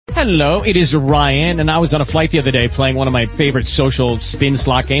Hello, it is Ryan, and I was on a flight the other day playing one of my favorite social spin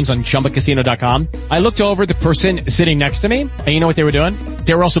slot games on ChumbaCasino.com. I looked over at the person sitting next to me, and you know what they were doing?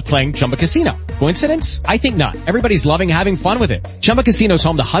 They were also playing Chumba Casino. Coincidence? I think not. Everybody's loving having fun with it. Chumba Casino is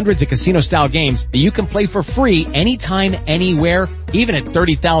home to hundreds of casino-style games that you can play for free anytime, anywhere, even at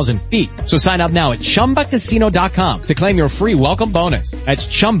 30,000 feet. So sign up now at ChumbaCasino.com to claim your free welcome bonus. That's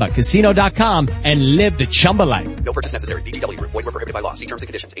ChumbaCasino.com and live the Chumba life. No purchase necessary. VGW. Void where prohibited by law. See terms and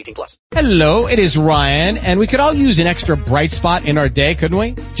conditions. 18+. Hello, it is Ryan, and we could all use an extra bright spot in our day, couldn't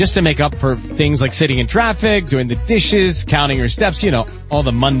we? Just to make up for things like sitting in traffic, doing the dishes, counting your steps, you know, all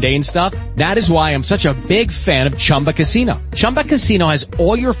the mundane stuff. That is why I'm such a big fan of Chumba Casino. Chumba Casino has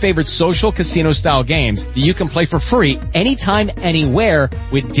all your favorite social casino-style games that you can play for free anytime, anywhere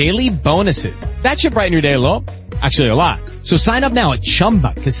with daily bonuses. That should brighten your day a little. Actually, a lot. So sign up now at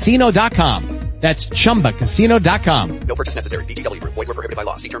ChumbaCasino.com. That's ChumbaCasino.com. No purchase necessary. VGW. Void where prohibited by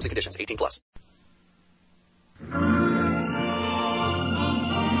law. See terms and conditions. 18+.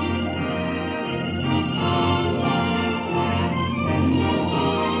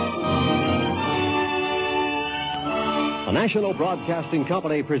 The National Broadcasting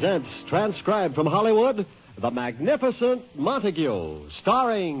Company presents, transcribed from Hollywood, The Magnificent Montague,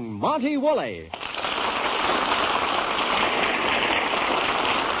 starring Monty Woolley.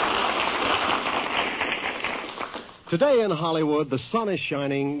 Today in Hollywood, the sun is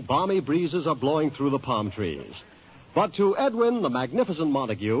shining, balmy breezes are blowing through the palm trees. But to Edwin, the Magnificent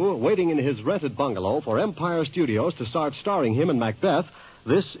Montague, waiting in his rented bungalow for Empire Studios to start starring him in Macbeth,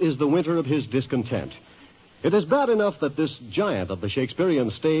 this is the winter of his discontent. It is bad enough that this giant of the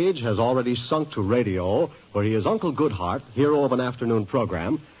Shakespearean stage has already sunk to radio, where he is Uncle Goodhart, hero of an afternoon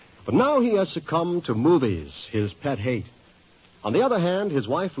program, but now he has succumbed to movies, his pet hate. On the other hand, his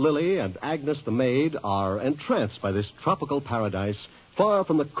wife Lily and Agnes the maid are entranced by this tropical paradise, far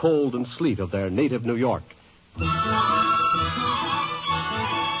from the cold and sleet of their native New York.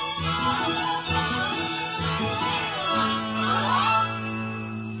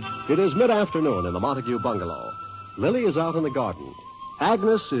 It is mid-afternoon in the Montague bungalow. Lily is out in the garden.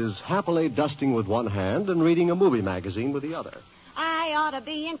 Agnes is happily dusting with one hand and reading a movie magazine with the other. I ought to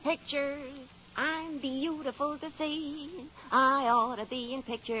be in pictures. I'm beautiful to see. I ought to be in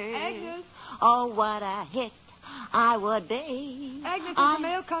pictures. Agnes. Oh, what a hit I would be. Agnes, has the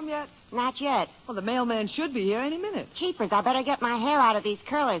mail come yet? Not yet. Well, the mailman should be here any minute. Cheapers, I better get my hair out of these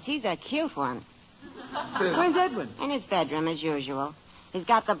curlers. He's a cute one. Where's Edwin? In his bedroom, as usual. He's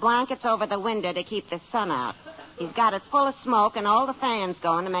got the blankets over the window to keep the sun out. He's got it full of smoke and all the fans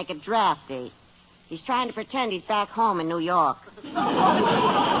going to make it drafty. He's trying to pretend he's back home in New York.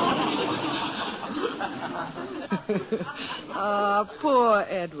 Poor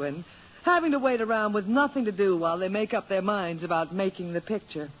Edwin. Having to wait around with nothing to do while they make up their minds about making the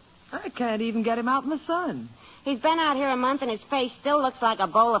picture. I can't even get him out in the sun. He's been out here a month and his face still looks like a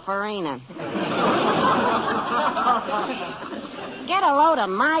bowl of farina. Get a load of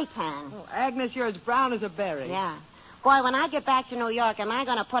my tan. Oh, Agnes, you're as brown as a berry. Yeah. Boy, when I get back to New York, am I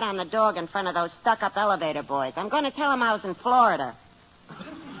going to put on the dog in front of those stuck-up elevator boys? I'm going to tell them I was in Florida.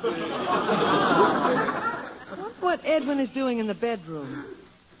 What Edwin is doing in the bedroom?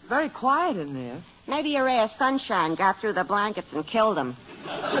 Very quiet in there. Maybe a ray of sunshine got through the blankets and killed him.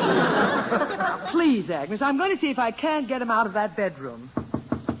 Please, Agnes, I'm going to see if I can't get him out of that bedroom.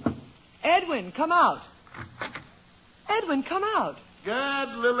 Edwin, come out. Edwin, come out.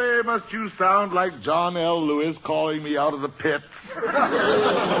 Gad, Lily, must you sound like John L. Lewis calling me out of the pits?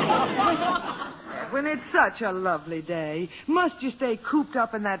 Edwin, it's such a lovely day. Must you stay cooped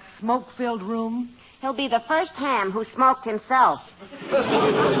up in that smoke-filled room? He'll be the first ham who smoked himself.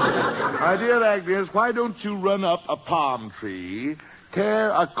 My dear Agnes, why don't you run up a palm tree, tear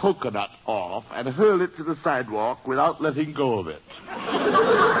a coconut off, and hurl it to the sidewalk without letting go of it?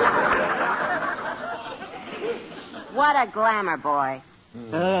 What a glamour boy.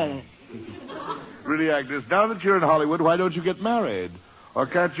 Really, Agnes, now that you're in Hollywood, why don't you get married? Or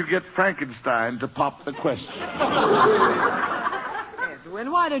can't you get Frankenstein to pop the question?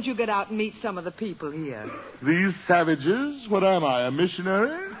 Edwin, why don't you get out and meet some of the people here? These savages? What am I, a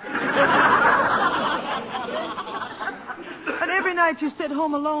missionary? And every night you sit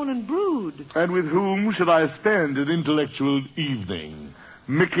home alone and brood. And with whom should I spend an intellectual evening?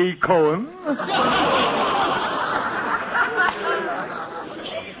 Mickey Cohen?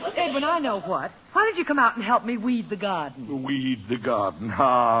 Edwin, I know what. Why don't you come out and help me weed the garden? Weed the garden.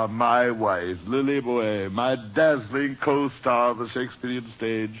 Ah, my wife, Lily Boy, my dazzling co-star of the Shakespearean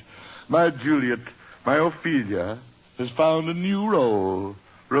stage, my Juliet, my Ophelia, has found a new role.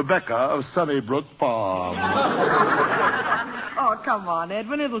 Rebecca of Sunnybrook Farm. Oh, come on,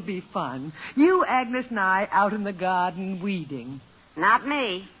 Edwin. It'll be fun. You, Agnes, and I out in the garden weeding. Not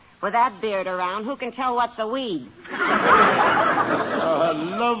me. With that beard around, who can tell what's a weed?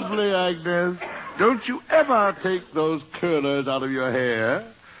 Lovely, Agnes. Don't you ever take those curlers out of your hair.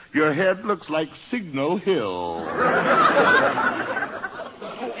 Your head looks like Signal Hill.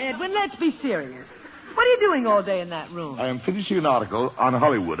 Oh, Edwin, let's be serious. What are you doing all day in that room? I am finishing an article on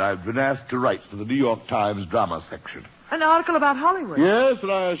Hollywood. I've been asked to write for the New York Times drama section. An article about Hollywood? Yes,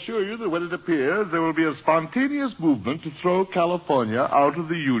 and I assure you that when it appears, there will be a spontaneous movement to throw California out of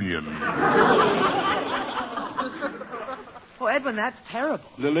the Union. Oh, Edwin, that's terrible.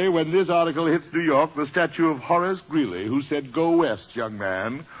 Lily, when this article hits New York, the statue of Horace Greeley, who said, "Go west, young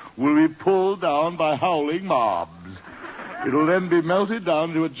man," will be pulled down by howling mobs. It'll then be melted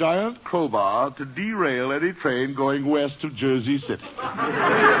down to a giant crowbar to derail any train going west of Jersey City.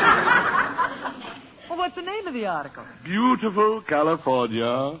 Well, what's the name of the article? Beautiful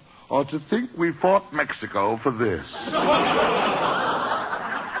California, or to think we fought Mexico for this.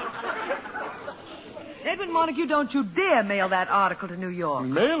 Edwin Montague, don't you dare mail that article to New York.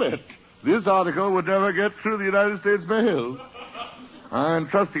 Mail it. This article would never get through the United States mail. I'm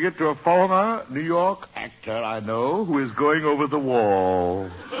entrusting it to a former New York actor I know who is going over the wall.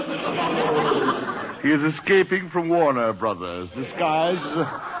 He is escaping from Warner Brothers, disguised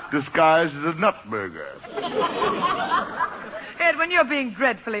as a nutburger. Edwin, you're being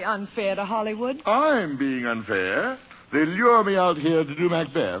dreadfully unfair to Hollywood. I'm being unfair. They lure me out here to do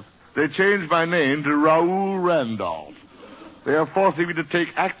Macbeth. They changed my name to Raoul Randolph. They are forcing me to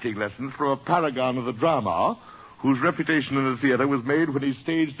take acting lessons from a paragon of the drama whose reputation in the theater was made when he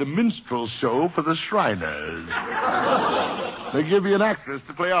staged a minstrel show for the Shriners. They give me an actress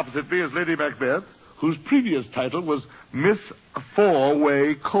to play opposite me as Lady Macbeth, whose previous title was Miss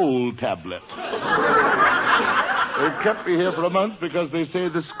Four-Way Cold Tablet. They've kept me here for a month because they say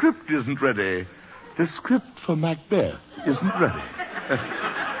the script isn't ready. The script for Macbeth isn't ready.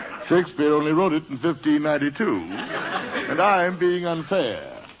 Shakespeare only wrote it in 1592, and I'm being unfair.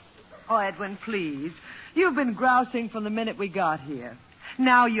 Oh, Edwin, please. You've been grousing from the minute we got here.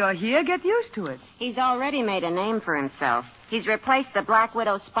 Now you're here, get used to it. He's already made a name for himself. He's replaced the black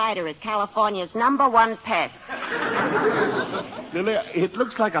widow spider as California's #1 pest. Lily, it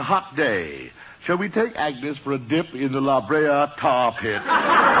looks like a hot day. Shall we take Agnes for a dip in the La Brea tar pit?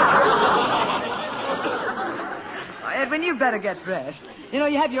 Oh, Edwin, you better get dressed. You know,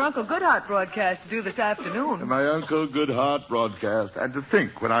 you have your Uncle Goodhart broadcast to do this afternoon. My Uncle Goodhart broadcast. And to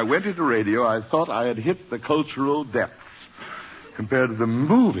think, when I went into radio, I thought I had hit the cultural depths. Compared to the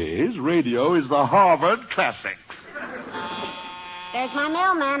movies, radio is the Harvard classics. There's my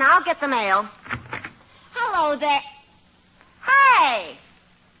mailman. I'll get the mail. Hello there. Hey!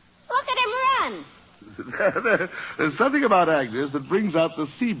 Look at him run. There's something about Agnes that brings out the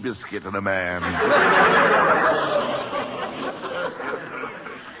sea biscuit in a man.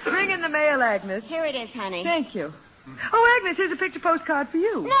 Bring in the mail, Agnes. Here it is, honey. Thank you. Oh, Agnes, here's a picture postcard for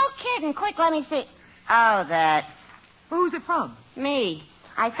you. No kidding. Quick, let me see. Oh, that. Who's it from? Me.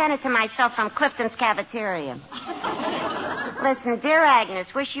 I sent it to myself from Clifton's cafeteria. Listen, dear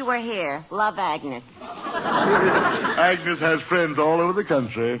Agnes, wish you were here. Love, Agnes. Agnes has friends all over the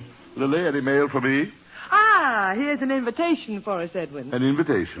country. Lily, any mail for me? Ah, here's an invitation for us, Edwin. An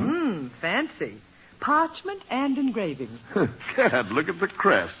invitation? Fancy. Parchment and engraving. Gad, look at the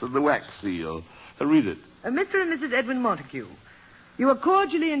crest and the wax seal. Read it. Mr. and Mrs. Edwin Montague, you are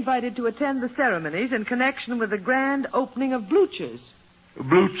cordially invited to attend the ceremonies in connection with the grand opening of Blucher's.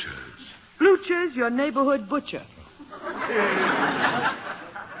 Blucher's? Blucher's, your neighborhood butcher.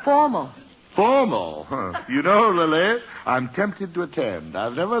 Formal. Formal? Huh. You know, Lily, I'm tempted to attend.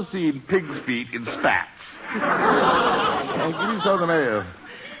 I've never seen pig's feet in spats. Give me some of the mail.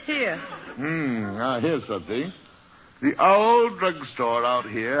 Here. Here's something. The Owl Drugstore out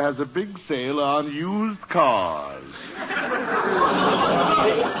here has a big sale on used cars.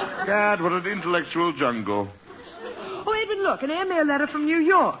 Gad, what an intellectual jungle. Oh, Edwin, look, an airmail letter from New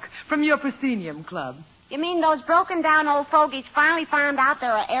York, from your proscenium club. You mean those broken-down old fogies finally found out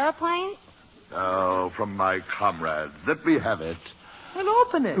there are airplanes? Oh, from my comrades. Let me have it. Well,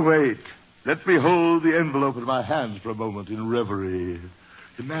 open it. Wait. Let me hold the envelope in my hands for a moment in reverie.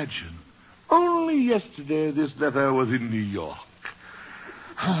 Imagine. Only yesterday this letter was in New York.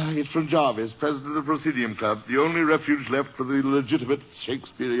 It's from Jarvis, president of the Proscenium Club, the only refuge left for the legitimate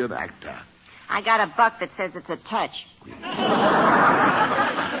Shakespearean actor. I got a buck that says it's a touch.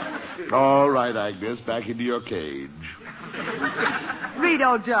 All right, Agnes, back into your cage. Read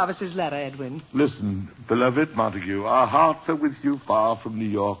old Jarvis's letter, Edwin. Listen, beloved Montague, our hearts are with you far from New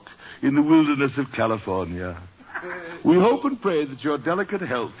York, in the wilderness of California. We hope and pray that your delicate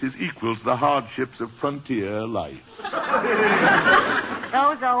health is equal to the hardships of frontier life.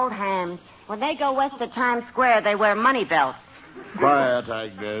 Those old hams. When they go west of Times Square, they wear money belts. Quiet,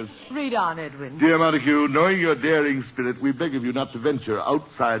 Agnes. Read on, Edwin. Dear Montague, knowing your daring spirit, we beg of you not to venture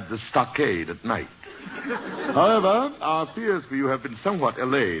outside the stockade at night. However, our fears for you have been somewhat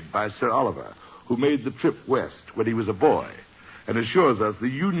allayed by Sir Oliver, who made the trip west when he was a boy, and assures us the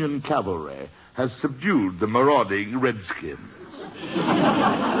Union cavalry has subdued the marauding Redskins.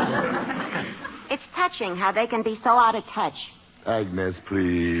 It's touching how they can be so out of touch. Agnes,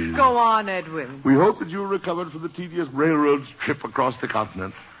 please. Go on, Edwin. We hope that you recovered from the tedious railroad trip across the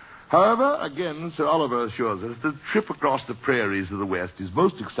continent. However, again, Sir Oliver assures us the trip across the prairies of the West is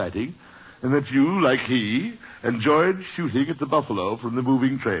most exciting, and that you, like he, enjoyed shooting at the buffalo from the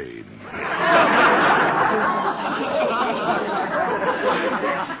moving train.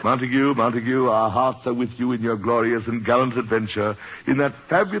 Montague, our hearts are with you in your glorious and gallant adventure in that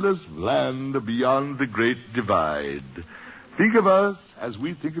fabulous land beyond the Great Divide. Think of us as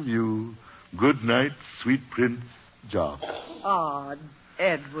we think of you. Good night, sweet Prince Jarvis. Oh,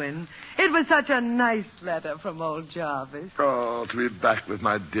 Edwin. It was such a nice letter from old Jarvis. Oh, to be back with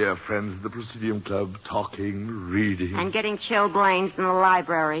my dear friends at the Presidium Club, talking, reading. And getting chilblains in the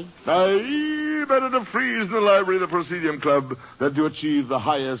library. Aye, better to freeze in the library of the Presidium Club than to achieve the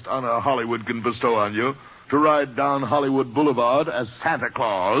highest honor Hollywood can bestow on you, to ride down Hollywood Boulevard as Santa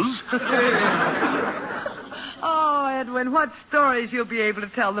Claus. Oh, Edwin, what stories you'll be able to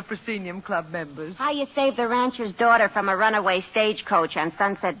tell the Proscenium Club members. How you saved the rancher's daughter from a runaway stagecoach on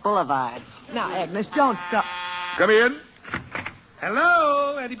Sunset Boulevard. Now, Agnes, don't stop. Come in.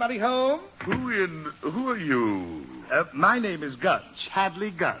 Hello? Anybody home? Who are you? My name is Gunch, Hadley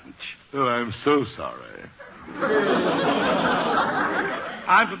Gunch. Oh, I'm so sorry.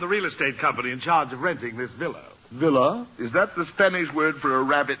 I'm from the real estate company in charge of renting this villa. Villa? Is that the Spanish word for a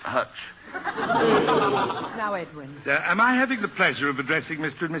rabbit hutch? Now, Edwin. Am I having the pleasure of addressing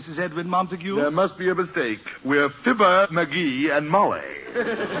Mr. and Mrs. Edwin Montague? There must be a mistake. We're Fibber, McGee, and Molly.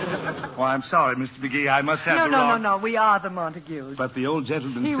 Oh, I'm sorry, Mr. McGee. I must have No. We are the Montagues. But the old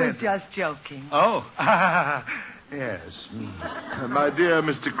gentleman He said... was just joking. Oh. Yes. My dear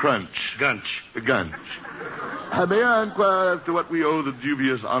Mr. Crunch. Gunch. Gunch. May I inquire as to what we owe the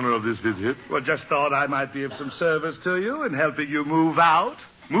dubious honor of this visit? Well, just thought I might be of some service to you in helping you move out.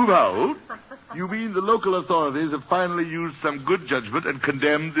 Move out? You mean the local authorities have finally used some good judgment and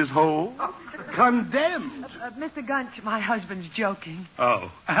condemned this hole? Condemned? Mr. Gunch, my husband's joking. Oh.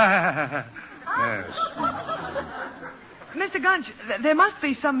 Yes. Mr. Gunch, there must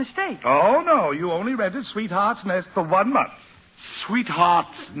be some mistake. Oh, no. You only rented Sweetheart's Nest for 1 month.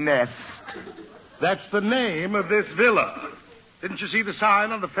 Sweetheart's Nest. That's the name of this villa. Didn't you see the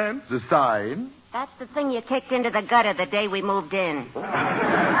sign on the fence? The sign? That's the thing you kicked into the gutter the day we moved in.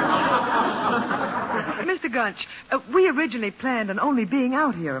 Mr. Gunch, we originally planned on only being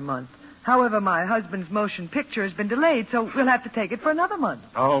out here a month. However, my husband's motion picture has been delayed, so we'll have to take it for another month.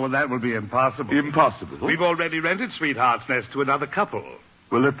 Oh, well, that will be impossible. Impossible? We've already rented Sweetheart's Nest to another couple.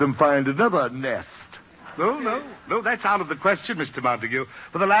 We'll let them find another nest. No, that's out of the question, Mr. Montague.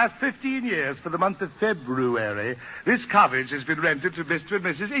 For the last 15 years, for the month of February, this cottage has been rented to Mr. and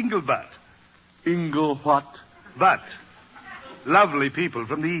Mrs. Inglebutt. Ingle what? But lovely people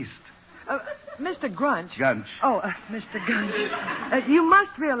from the East. Mr. Grunch. Gunch. Oh, Mr. Gunch. You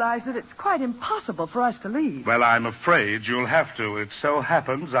must realize that it's quite impossible for us to leave. Well, I'm afraid you'll have to. It so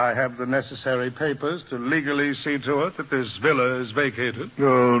happens I have the necessary papers to legally see to it that this villa is vacated.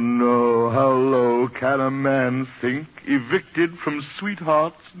 Oh, no. How low can a man sink, evicted from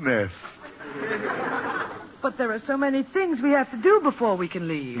Sweetheart's Nest? But there are so many things we have to do before we can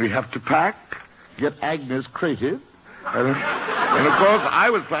leave. We have to pack, get Agnes crated, and of course, I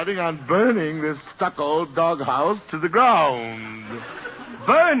was planning on burning this stucco doghouse to the ground.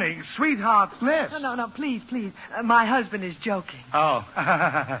 Burning Sweetheart's Nest? No, please. My husband is joking. Oh.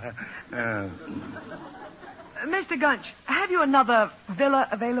 Mr. Gunch, have you another villa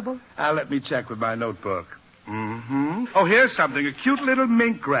available? Let me check with my notebook. Mm-hmm. Oh, here's something. A cute little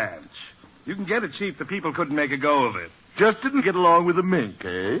mink ranch. You can get it cheap. The people couldn't make a go of it. Just didn't get along with the mink,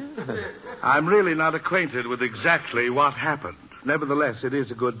 eh? I'm really not acquainted with exactly what happened. Nevertheless, it is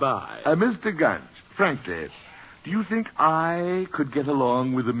a good buy. Mr. Gunch, frankly, do you think I could get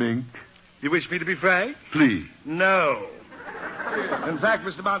along with the mink? You wish me to be frank? Please. No. In fact,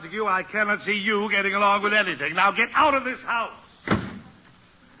 Mr. Montague, I cannot see you getting along with anything. Now get out of this house.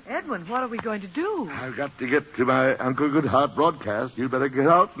 Edwin, what are we going to do? I've got to get to my Uncle Goodhart broadcast. You'd better get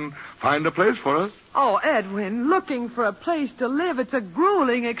out and find a place for us. Oh, Edwin, looking for a place to live. It's a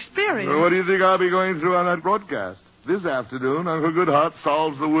grueling experience. Well, what do you think I'll be going through on that broadcast? This afternoon, Uncle Goodhart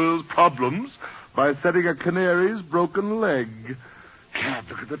solves the world's problems by setting a canary's broken leg. Can't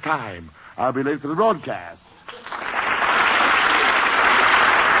look at the time. I'll be late for the broadcast.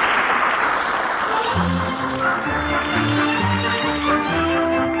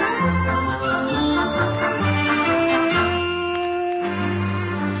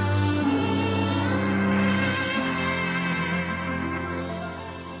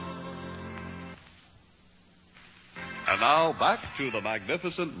 And now back to the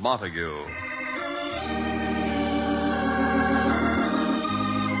magnificent Montague.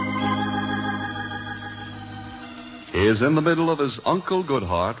 He is in the middle of his Uncle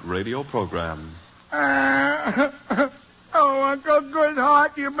Goodhart radio program. Oh, Uncle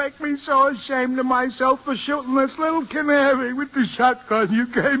Goodhart, you make me so ashamed of myself for shooting this little canary with the shotgun you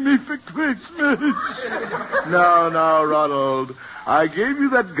gave me for Christmas. No, Ronald. I gave you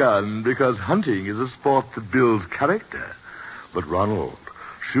that gun because hunting is a sport that builds character. But, Ronald,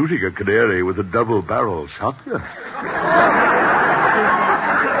 shooting a canary with a double-barrel shotgun.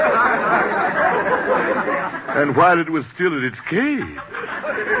 And while it was still in its cage.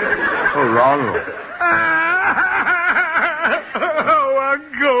 Oh, Ronald. Oh,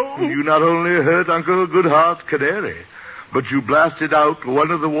 Uncle. You not only hurt Uncle Goodhart's canary, but you blasted out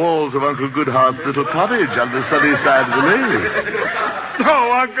one of the walls of Uncle Goodhart's little cottage on the sunny side of the lake.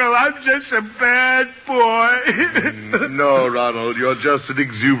 Oh, Uncle, I'm just a bad boy. No, Ronald, you're just an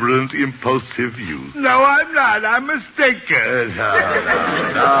exuberant, impulsive youth. No, I'm not. I'm a stinker.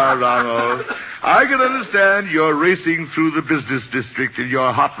 No, Ronald. I can understand you're racing through the business district in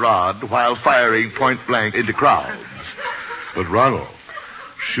your hot rod while firing point blank into crowds. But, Ronald,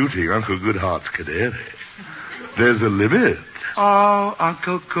 shooting Uncle Goodhart's canary, there's a limit. Oh,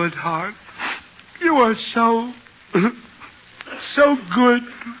 Uncle Goodhart, you are so good.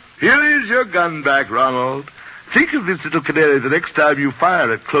 Here is your gun back, Ronald. Think of this little canary the next time you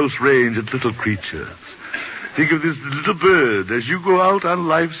fire at close range at little creatures. Think of this little bird as you go out on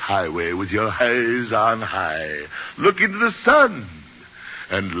life's highway with your eyes on high. Look into the sun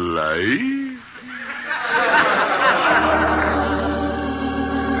and life.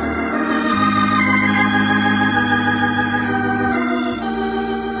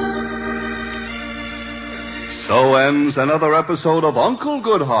 So ends another episode of Uncle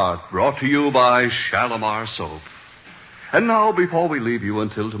Goodhart, brought to you by Shalimar Soap. And now, before we leave you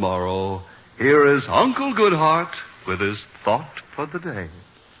until tomorrow, here is Uncle Goodhart with his thought for the day.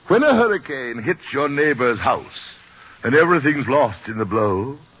 When a hurricane hits your neighbor's house and everything's lost in the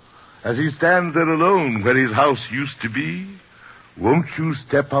blow, as he stands there alone where his house used to be, won't you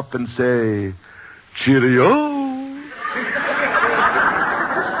step up and say, cheerio?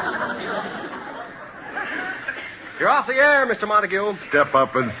 You're off the air, Mr. Montague. Step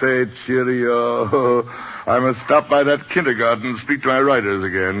up and say cheerio. I must stop by that kindergarten and speak to my writers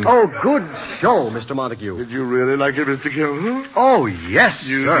again. Oh, good show, Mr. Montague. Did you really like it, Mr. Kimball? Oh, yes,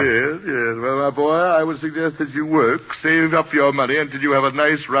 You sir. did, yes. Well, my boy, I would suggest that you work, save up your money until you have a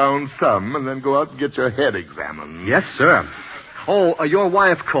nice round sum, and then go out and get your head examined. Yes, sir. Oh, your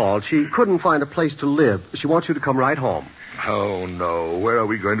wife called. She couldn't find a place to live. She wants you to come right home. Oh, no. Where are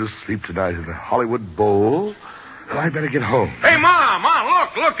we going to sleep tonight? In the Hollywood Bowl? Well, I'd better get home. Hey, Ma,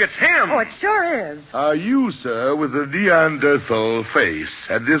 look, it's him. Oh, it sure is. Are you, sir, with the Neanderthal face,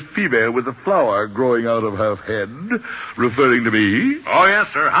 and this female with the flower growing out of her head, referring to me? Oh, yes,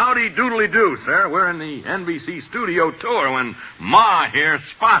 sir. Howdy doodly do, sir. We're in the NBC studio tour when Ma here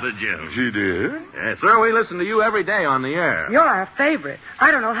spotted you. She did? Yes, sir. We listen to you every day on the air. You're our favorite.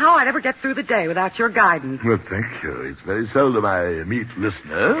 I don't know how I'd ever get through the day without your guidance. Well, thank you. It's very seldom I meet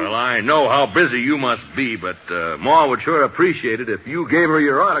listeners. Well, I know how busy you must be, but Ma would sure appreciate it if you gave her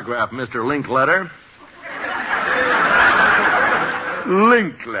your autograph, Mr. Linkletter.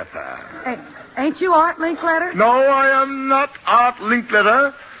 Linkletter. Ain't you Art Linkletter? No, I am not Art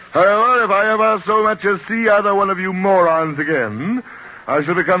Linkletter. However, if I ever so much as see either one of you morons again, I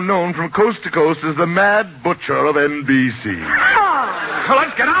shall become known from coast to coast as the Mad Butcher of NBC. Oh. Well,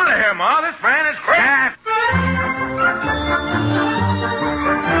 let's get out of here, Ma. This man is crazy.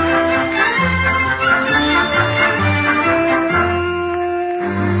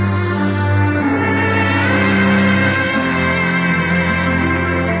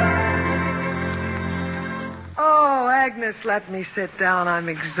 Agnes, let me sit down. I'm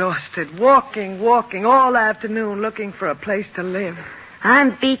exhausted. Walking all afternoon looking for a place to live.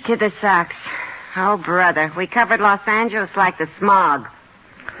 I'm beat to the socks. Oh, brother, we covered Los Angeles like the smog.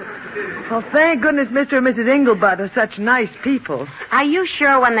 Well, thank goodness Mr. and Mrs. Engelbart are such nice people. Are you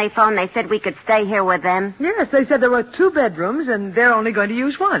sure when they phoned they said we could stay here with them? Yes, they said there were 2 bedrooms, and they're only going to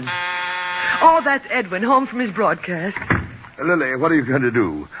use 1. Oh, that's Edwin, home from his broadcast. Lily, what are you going to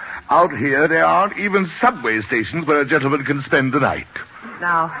do? Out here, there aren't even subway stations where a gentleman can spend the night.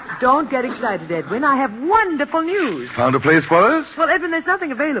 Now, don't get excited, Edwin. I have wonderful news. Found a place for us? Well, Edwin, there's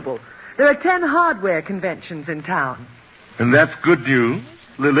nothing available. There are 10 hardware conventions in town. And that's good news.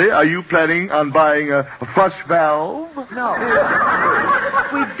 Lily, are you planning on buying a flush valve? No.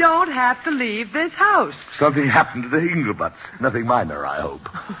 We don't have to leave this house. Something happened to the Engelbarts. Nothing minor, I hope.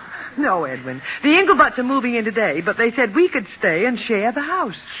 No, Edwin. The Engelbarts are moving in today, but they said we could stay and share the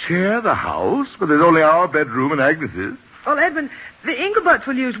house. Share the house? But there's only our bedroom and Agnes's. Well, Edwin, the Engelbarts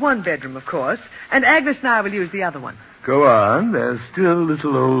will use 1 bedroom, of course, and Agnes and I will use the other one. Go on. There's still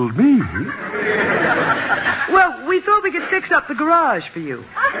little old me. Well, we thought we could fix up the garage for you.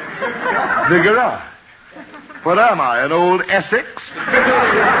 The garage? What am I, an old Essex? How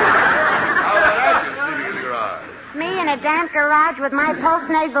about Agnes sleeping in the garage? Me in a damp garage with my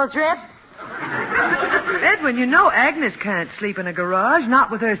postnasal drip? Edwin, you know Agnes can't sleep in a garage, not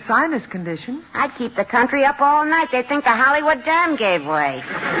with her sinus condition. I'd keep the country up all night. They'd think the Hollywood Dam gave way.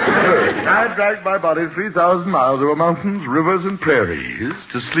 I dragged my body 3,000 miles over mountains, rivers, and prairies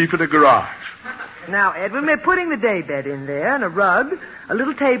to sleep in a garage. Now, Edwin, we're putting the daybed in there, and a rug, a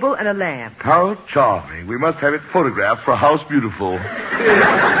little table, and a lamp. How charming. We must have it photographed for House Beautiful.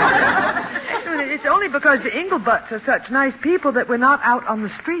 It's only because the Engelbarts are such nice people that we're not out on the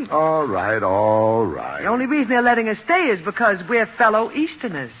street. All right, all right. The only reason they're letting us stay is because we're fellow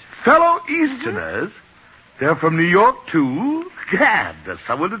Easterners. Fellow Easterners? They're from New York, too? Gad, that's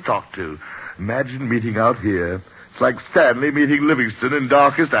someone to talk to. Imagine meeting out here. It's like Stanley meeting Livingston in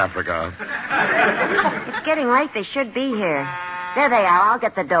darkest Africa. It's getting late. They should be here. There they are. I'll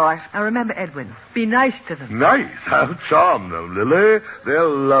get the door. Now, remember, Edwin, be nice to them. Nice? I'll charm them, Lily.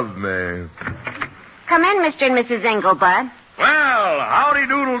 They'll love me. Come in, Mr. and Mrs. Engelbart. Well, howdy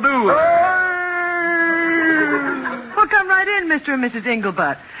doodle do. Well, come right in, Mr. and Mrs.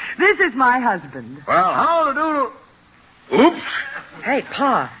 Engelbart. This is my husband. Well, howdy doodle. Oops. Hey,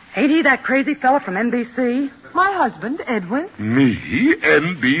 Pa, ain't he that crazy fella from NBC? My husband, Edwin. Me?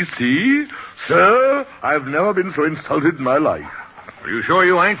 NBC? Sir, I've never been so insulted in my life. Are you sure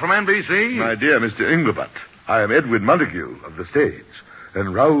you ain't from NBC? My dear Mr. Engelbart, I am Edwin Montague of the stage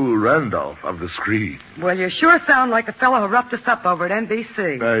and Raoul Randolph of the screen. Well, you sure sound like the fellow who roughed us up over at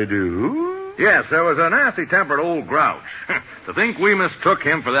NBC. I do? Yes, there was a nasty-tempered old grouch. To think we mistook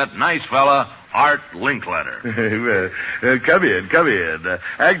him for that nice fella, Art Linkletter. Well, come in.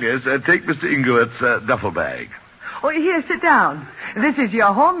 Agnes, take Mr. Engelbart's duffel bag. Oh, here, sit down. This is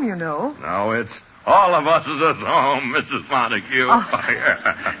your home, you know. No, it's all of us is home, Mrs. Montague. Oh,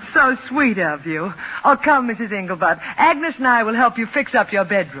 so sweet of you. Oh, come, Mrs. Engelbart. Agnes and I will help you fix up your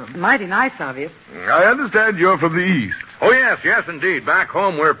bedroom. Mighty nice of you. I understand you're from the East. Oh, yes, indeed. Back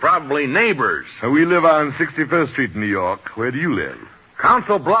home, we're probably neighbors. We live on 61st Street in New York. Where do you live?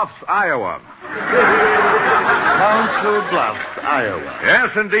 Council Bluffs, Iowa. Council Bluffs, Iowa.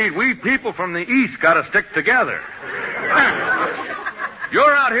 Yes, indeed. We people from the East got to stick together.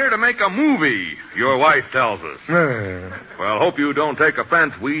 You're out here to make a movie, your wife tells us. Well, hope you don't take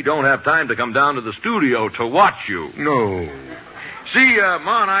offense. We don't have time to come down to the studio to watch you. No. See,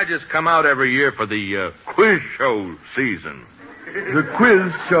 Ma and I just come out every year for the quiz show season. The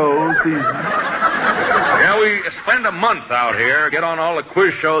quiz show season? Yeah, we spend a month out here, get on all the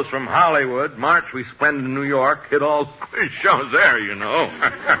quiz shows from Hollywood. March we spend in New York, hit all quiz shows there, you know.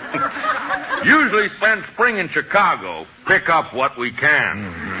 Usually spend spring in Chicago, pick up what we can.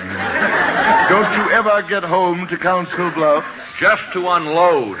 Don't you ever get home to Council Bluffs? Just to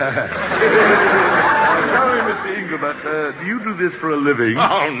unload. Sorry, Mr. Engelbart, do you do this for a living?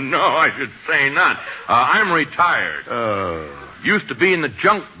 Oh, no, I should say not. I'm retired. Used to be in the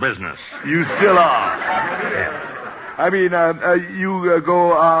junk business. You still are? I mean, you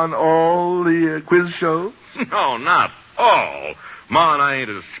go on all the quiz shows? No, not all. Ma and I ain't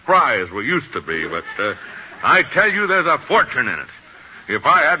as spry as we used to be, but I tell you there's a fortune in it. If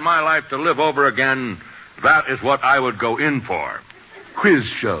I had my life to live over again, that is what I would go in for. Quiz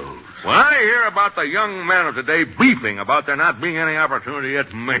shows. When I hear about the young men of today beefing about there not being any opportunity,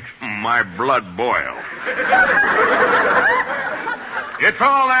 it makes my blood boil. It's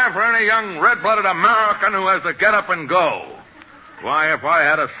all there for any young red-blooded American who has to get up and go. Why, if I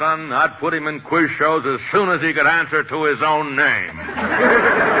had a son, I'd put him in quiz shows as soon as he could answer to his own name.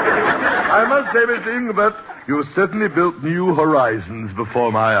 I must say, Mr. Engelbart, you certainly built new horizons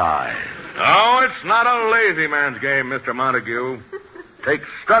before my eyes. Oh, it's not a lazy man's game, Mr. Montague. Takes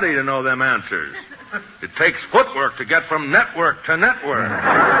study to know them answers. It takes footwork to get from network to network.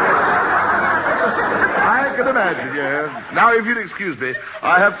 I can imagine, yes. Now, if you'd excuse me,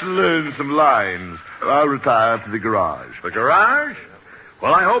 I have to learn some lines. I'll retire to the garage. The garage?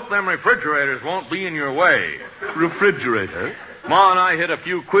 Well, I hope them refrigerators won't be in your way. Refrigerator? Ma and I hit a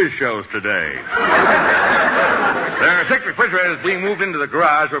few quiz shows today. There are 6 refrigerators being moved into the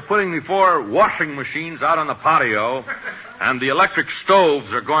garage. We're putting the 4 washing machines out on the patio, and the electric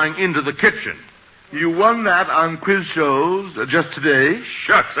stoves are going into the kitchen. You won that on quiz shows just today?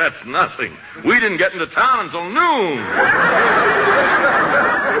 Shucks, that's nothing. We didn't get into town until noon.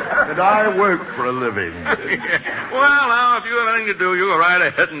 And I work for a living. Well, now, if you have anything to do, you go right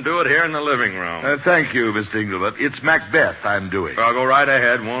ahead and do it here in the living room. Thank you, Mr. Engelbert. It's Macbeth I'm doing. I'll go right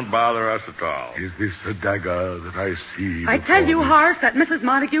ahead. Won't bother us at all. Is this the dagger that I see? I tell you, Horace, that Mrs.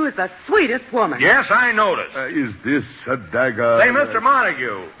 Montague is the sweetest woman. Yes, I noticed. Is this a dagger? Say, Mr.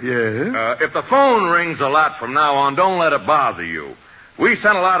 Montague. Yes? If the phone rings a lot from now on, don't let it bother you. We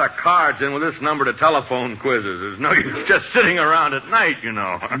sent a lot of cards in with this number to telephone quizzes. There's no use just sitting around at night, you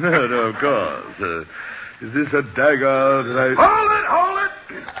know. No, of course. Is this a dagger that I... Hold it!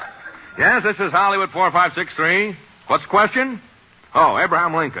 Yes, this is Hollywood 4563. What's the question? Oh,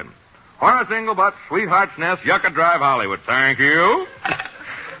 Abraham Lincoln. Horace Engelbut, Sweetheart's Nest, Yucca Drive, Hollywood. Thank you.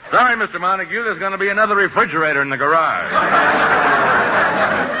 Sorry, Mr. Montague, there's going to be another refrigerator in the garage.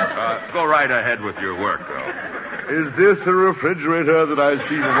 Go right ahead with your work, though. Is this a refrigerator that I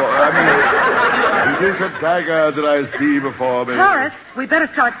see before... is this a dagger that I see before me? Horace, we better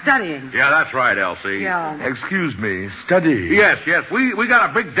start studying. Yeah, that's right, Elsie. Yeah. Excuse me, study? Yes. We got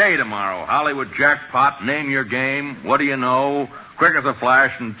a big day tomorrow. Hollywood jackpot, name your game, what do you know, quick as a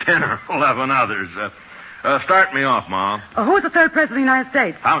flash, and 10 or 11 others. Start me off, Ma. Who was the 3rd president of the United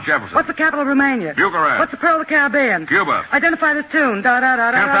States? Thomas Jefferson. What's the capital of Romania? Bucharest. What's the pearl of the Caribbean? Cuba. Identify this tune. Da da da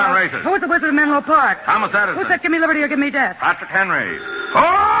da. Camptown Races. Who was the Wizard of Menlo Park? Thomas Edison. Who said, "Give me liberty or give me death"? Patrick Henry.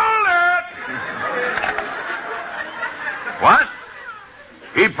 Hold it! What?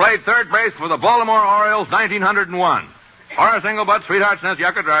 He played third base for the Baltimore Orioles, 1901. Horace Engelbut, Sweetheart's Nest,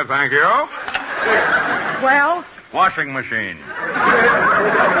 Yucca Drive, thank you. Well? Washing machine.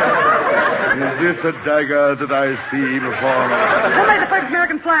 Is this a dagger that I see before me? Who made the first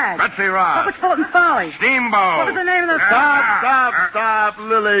American flag? Betsy Ross. What was Fulton's Folly? Steamboat. What was the name of the... Stop.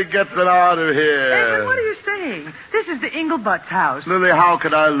 Lily, get them out of here. Edwin, what are you saying? This is the Engelbut's house. Lily, how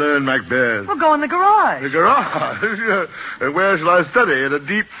can I learn Macbeth? We'll go in the garage. The garage? Where shall I study? In a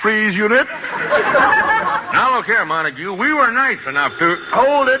deep freeze unit? Now, look here, Montague. We were nice enough to...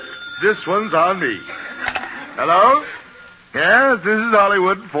 Hold it. This one's on me. Hello? Yes, this is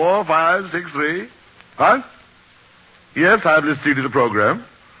Hollywood 4563. What? Yes, I'm listening to the program.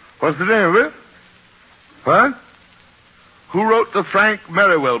 What's the name of it? What? Who wrote the Frank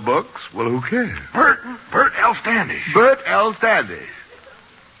Merriwell books? Well, who cares? Bert L. Standish. Bert L. Standish.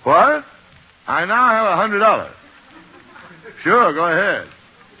 What? I now have $100. Sure, go ahead.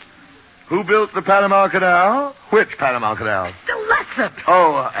 Who built the Panama Canal? Which Panama Canal? De Lesseps.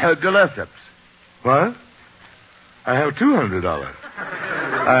 Oh, De Lesseps. What? I have $200.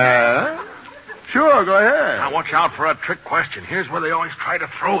 Sure, go ahead. Now, watch out for a trick question. Here's where they always try to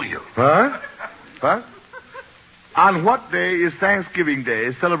throw you. What? On what day is Thanksgiving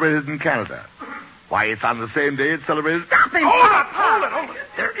Day celebrated in Canada? Why, it's on the same day it's celebrated... Stop him! Hold it.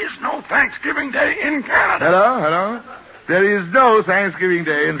 There is no Thanksgiving Day in Canada. Hello? There is no Thanksgiving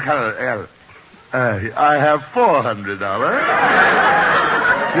Day in Canada. I have $400.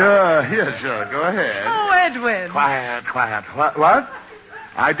 Sure. Go ahead. Oh, Edwin. Quiet. What?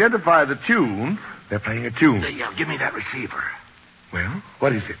 Identify the tune. They're playing a tune. Give me that receiver. Well,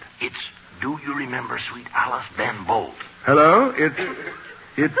 what is it? It's Do You Remember Sweet Alice Ben Bolt? Hello? It's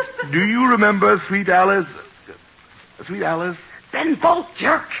Do You Remember Sweet Alice? Sweet Alice? Ben Bolt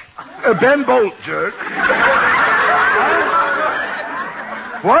Jerk. Ben Bolt Jerk.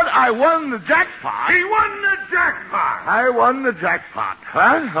 What? I won the jackpot? He won the jackpot. I won the jackpot.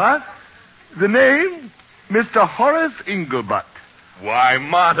 What? The name? Mr. Horace Engelbut. Why,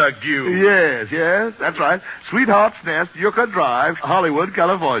 Montague. Yes, that's right. Sweetheart's Nest, Yucca Drive, Hollywood,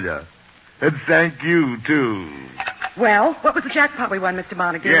 California. And thank you, too. Well, what was the jackpot we won, Mr.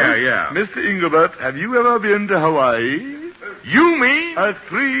 Montague? Yeah. Mr. Engelbut, have you ever been to Hawaii? You mean? A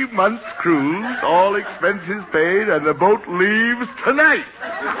 3-month cruise, all expenses paid, and the boat leaves tonight.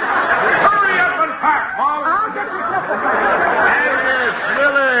 Hurry up and pack, Paul. Yes,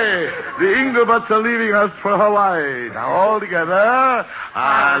 Lily. The Engelbuts are leaving us for Hawaii. Now, all together.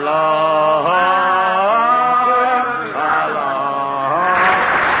 Aloha.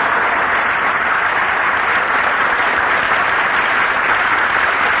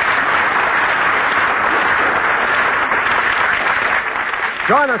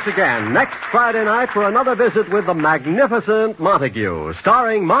 Join us again next Friday night for another visit with the magnificent Montague,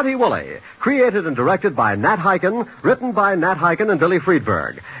 starring Monty Woolley, created and directed by Nat Hiken, written by Nat Hiken and Billy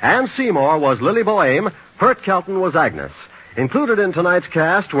Friedberg. Ann Seymour was Lily Boehm, Bert Kelton was Agnes. Included in tonight's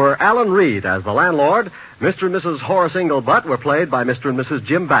cast were Alan Reed as the landlord. Mr. and Mrs. Horace Inglebutt were played by Mr. and Mrs.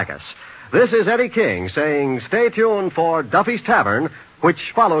 Jim Backus. This is Eddie King saying stay tuned for Duffy's Tavern,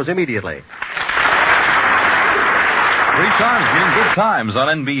 which follows immediately. 3 times mean good times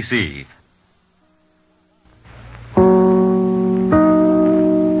on NBC.